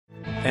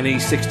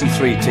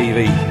NE63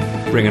 TV,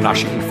 bringing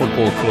Ashington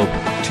Football Club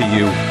to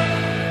you.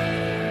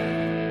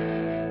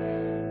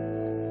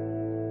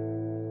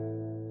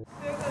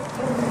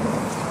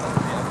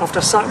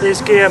 After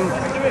Saturday's game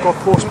got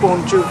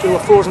postponed due to a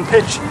frozen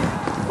pitch,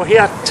 we're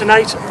here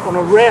tonight on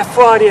a rare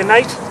Friday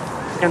night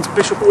against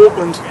Bishop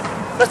Auckland.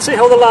 Let's see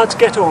how the lads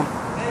get on.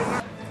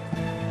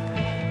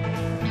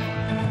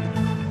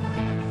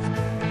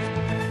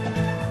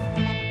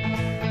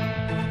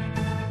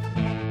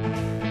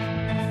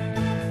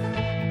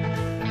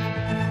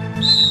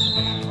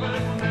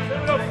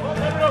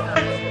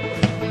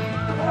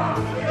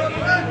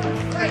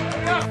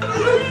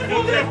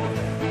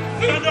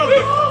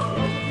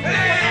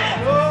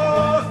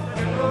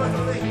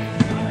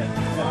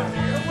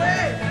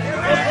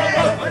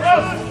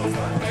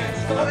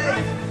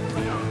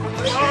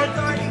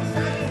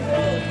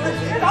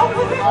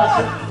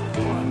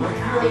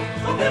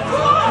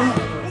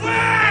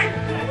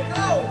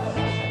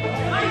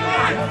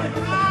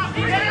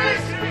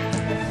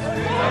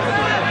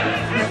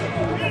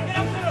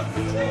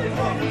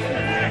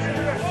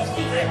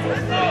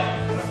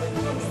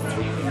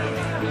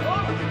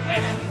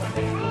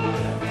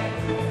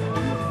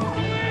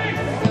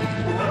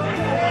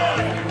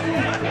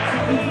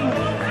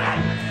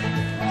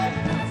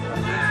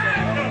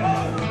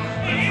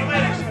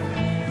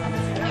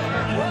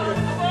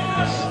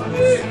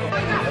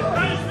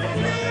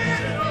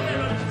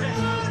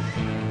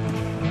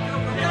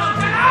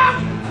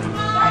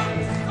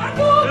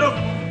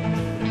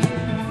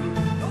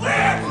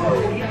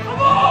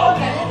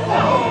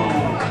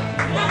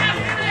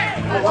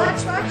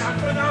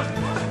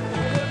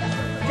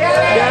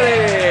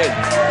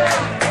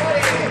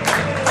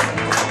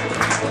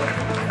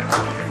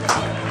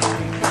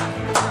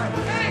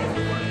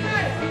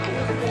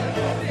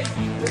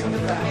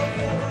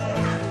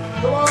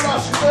 Come on,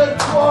 Ashington,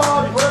 come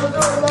on, what are we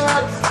doing,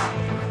 lads?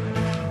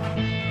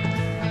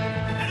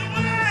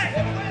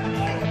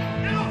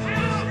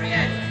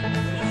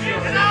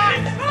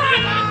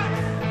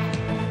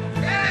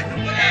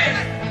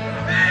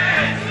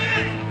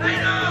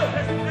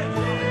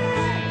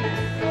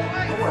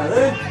 Come on!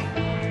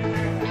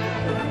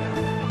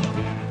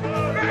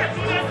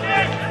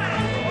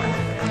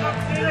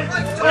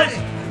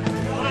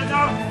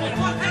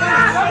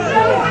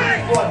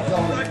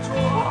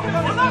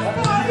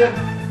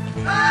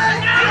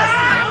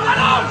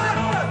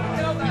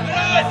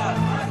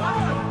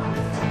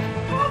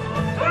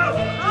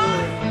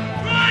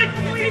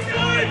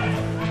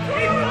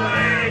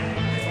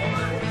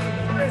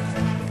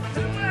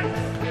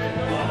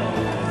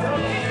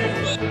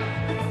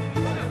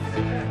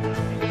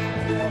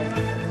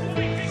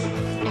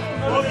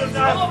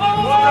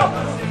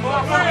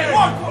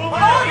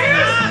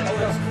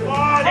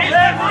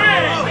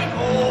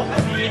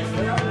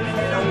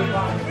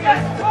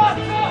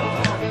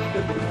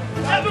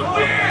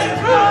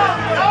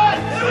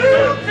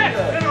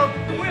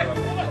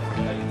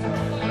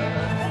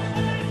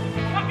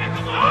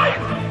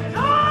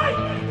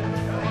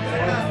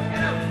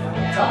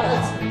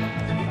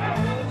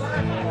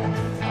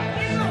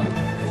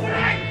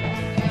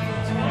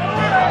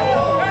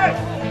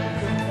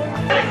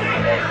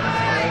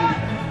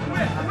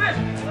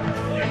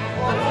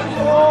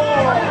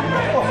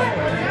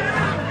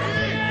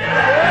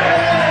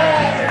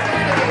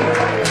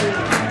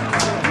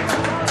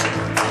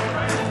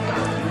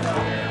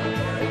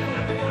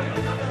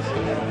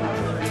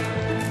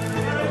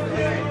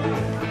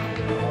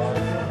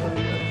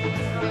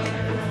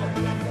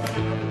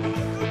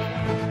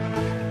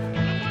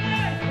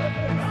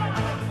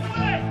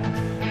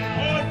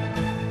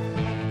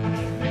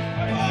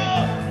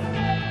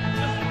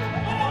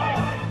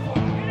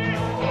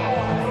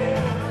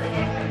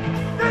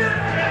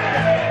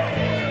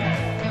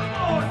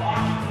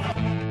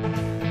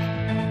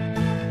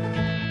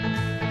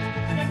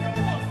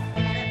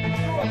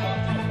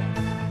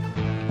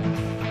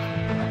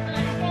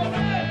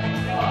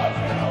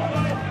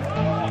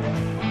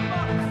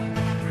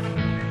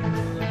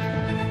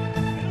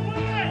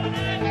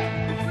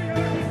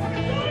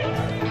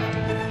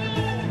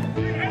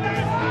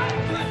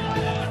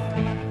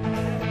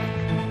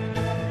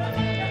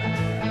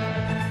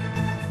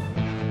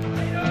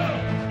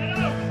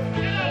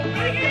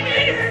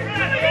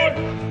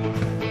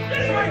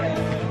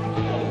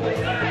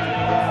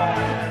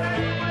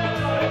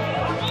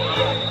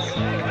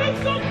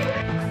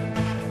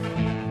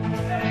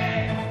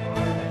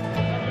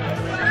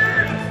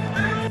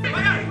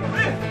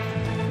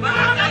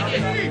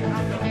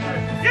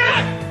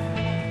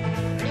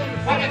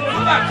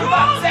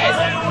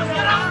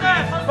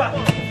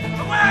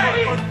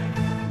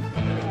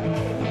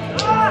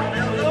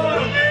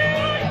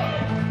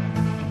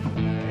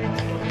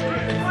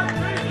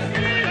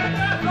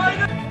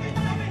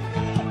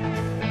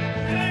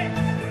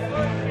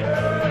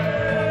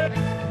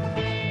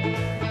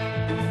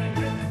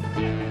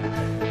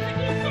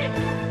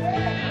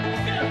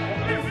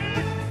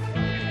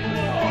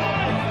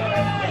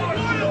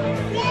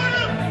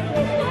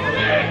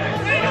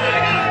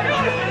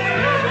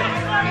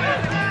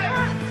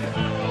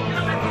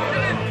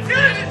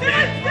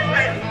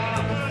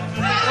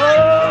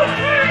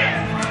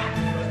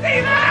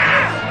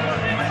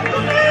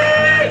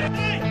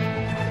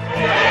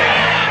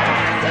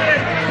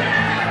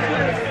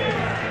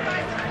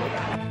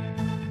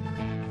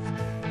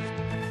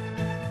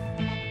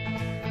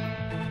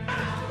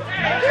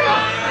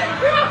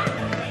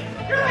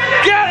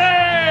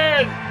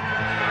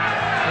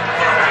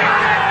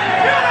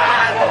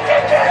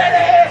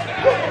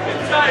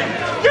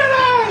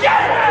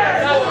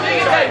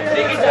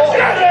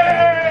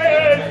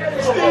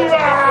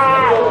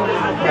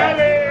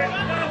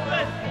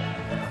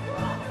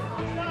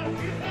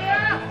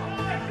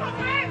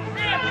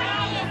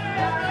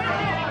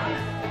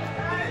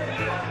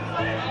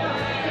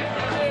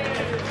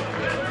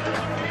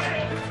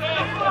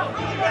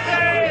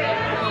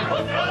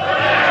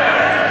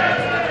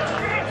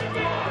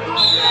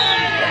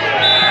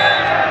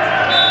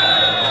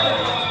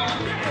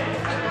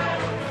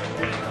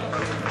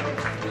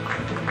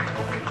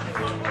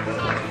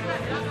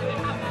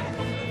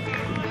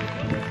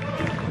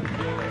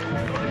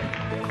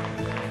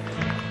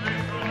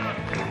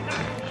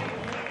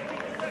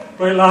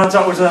 Right lads,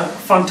 that was a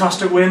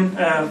fantastic win.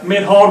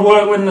 Made hard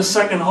work win the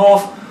second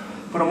half,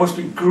 but it must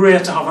be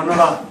great to have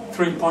another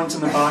 3 points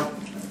in the bag.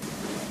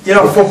 You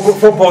know,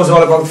 football's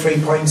all about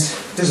 3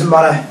 points. Doesn't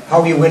matter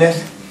how you win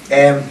it.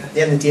 At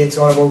the end of the day, it's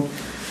all about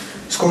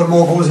scoring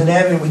more goals than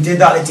them, and we did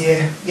that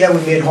today. Yeah,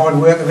 we made hard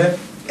work of it.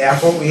 I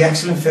thought we were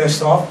excellent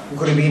first half. We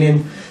could have been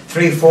in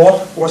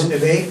 3-4, wasn't to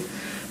be.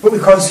 But we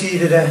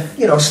conceded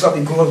a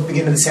sloppy goal at the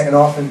beginning of the second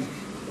half, and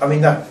I mean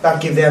that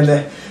gave them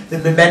the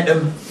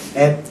momentum,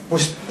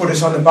 put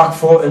us on the back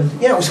foot,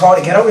 and it was hard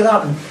to get out of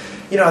that. And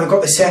they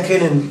got the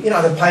second, and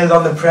they piled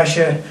on the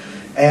pressure.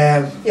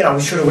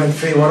 We should have went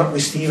 3-1 up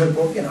with Stephen,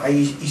 but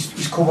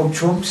he's come up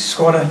trumps,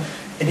 scored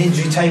an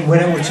injury time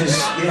winner, which is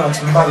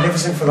it's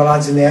magnificent for the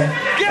lads in there,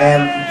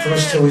 for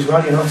us too as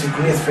well. It's a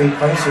great 3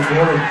 points as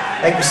well.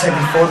 And like we said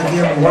before the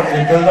game, we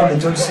wanted to build on the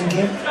Dunstan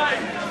game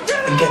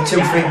and get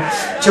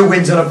two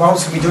wins on a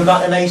bounce, and we done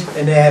that tonight.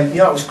 And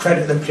it was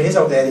credit to the players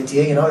out there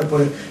today. They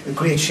put a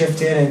great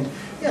shift in,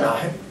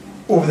 and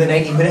over the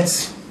 90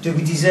 minutes, did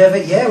we deserve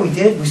it? Yeah, we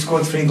did. We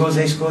scored 3 goals,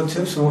 they scored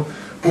 2, so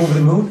over the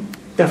moon.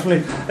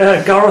 Definitely.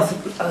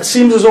 Gareth, it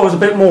seems as though there's a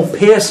bit more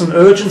pace and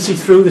urgency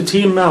through the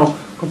team now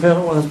compared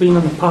to what has been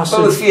in the past.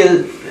 Well, we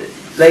feel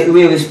like the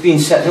way it's been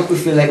set up, we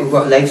feel like we've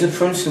got legs up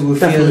front, so we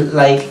feel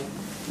like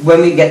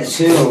when we get the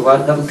 2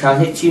 that we can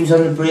hit teams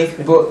on the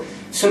break. But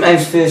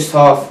sometimes first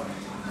half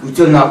we've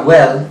done that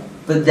well,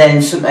 but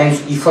then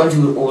sometimes you can't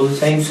do it all the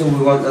time, so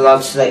we want the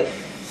lads to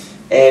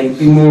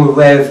be more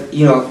aware of,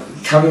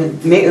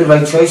 making the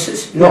right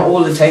choices, not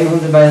all the time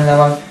 100 miles an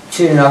hour,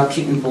 turning out,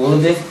 keeping the ball a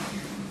bit.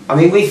 I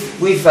mean, we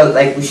felt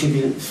like we should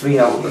be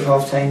 3-0 at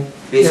half time,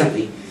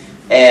 basically.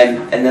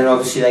 And then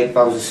obviously, like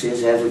Bowser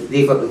says,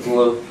 they got the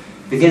goal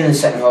beginning of the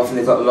second half, and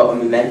they got a lot of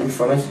momentum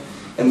from it,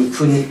 and we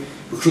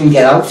couldn't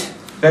get out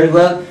very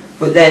well.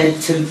 But then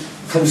to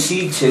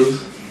concede 2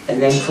 and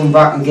then come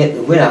back and get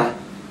the winner,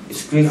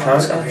 it's great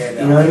character.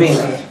 You know what I mean?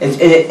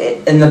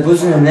 And they're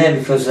buzzing in there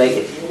because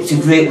it's a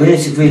great win,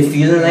 it's a great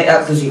feeling like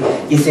that, because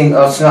you think,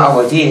 oh, it's not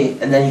our day,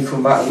 and then you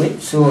come back and win.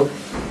 So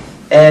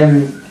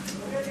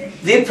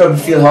they probably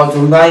feel hard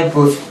done by,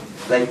 but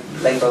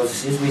like I was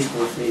saying, we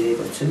scored 3,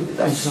 they got 2.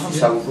 That's just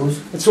how it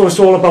goes. It's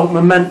all about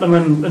momentum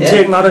and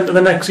taking that into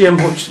the next game.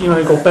 But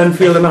you've got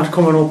Benfield and that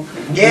coming up.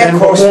 Yeah, and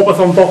of course. Morpeth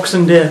on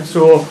Boxing Day,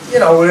 so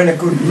we're in a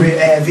good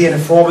vein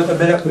of form at the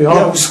minute. We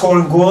are. We're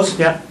scoring goals.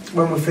 Yeah.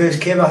 When we first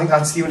came, I think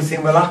that's the only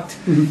thing we lacked.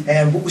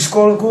 But we're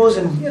scoring goals,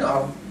 and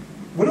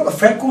we're not a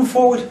threat going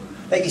forward.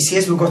 Like you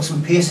say, we've got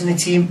some pace in the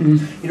team.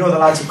 The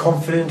lads are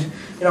confident.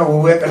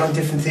 We're working on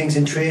different things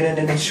in training,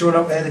 and it's showing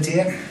up there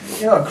today.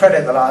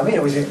 Credit the lad. I mean,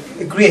 it was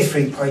a great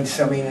 3 points.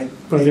 I mean, it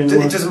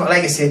doesn't,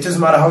 like I say, it doesn't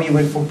matter how you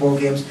win football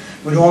games.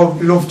 We'd all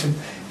love to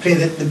play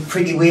the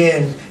pretty way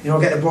and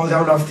get the ball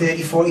down off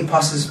 30, 40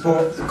 passes,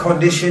 but the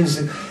conditions,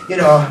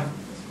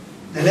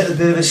 the little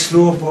bit of a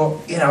slope, but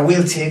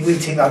we'll take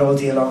that all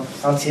day long.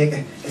 I'll take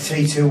a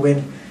 3-2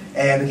 win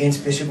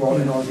against Bishop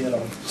Auckland all day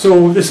long.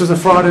 So this is a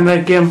Friday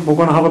night game. We're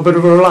going to have a bit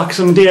of a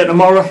relaxing day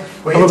tomorrow.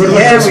 We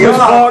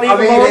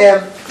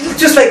are.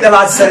 Just like the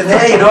lads said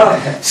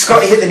there,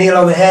 Scotty hit the nail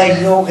on the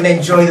head. Can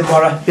enjoy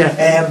tomorrow.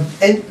 Yeah.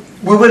 And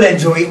we will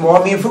enjoy it more.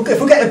 I mean, if we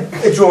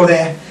get a draw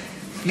there,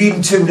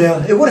 leading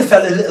 2-0, it would have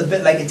felt a little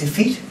bit like a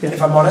defeat,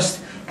 if I'm honest.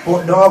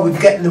 But no, we're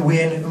getting the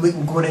win, and we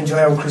can go and enjoy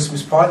our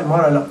Christmas party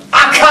tomorrow.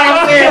 I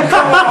can't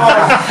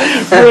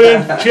wait!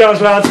 Brilliant.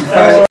 Cheers, lads.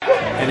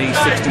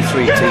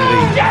 NE63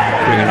 TV,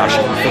 bringing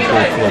Ashington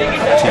Football Club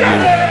to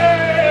you.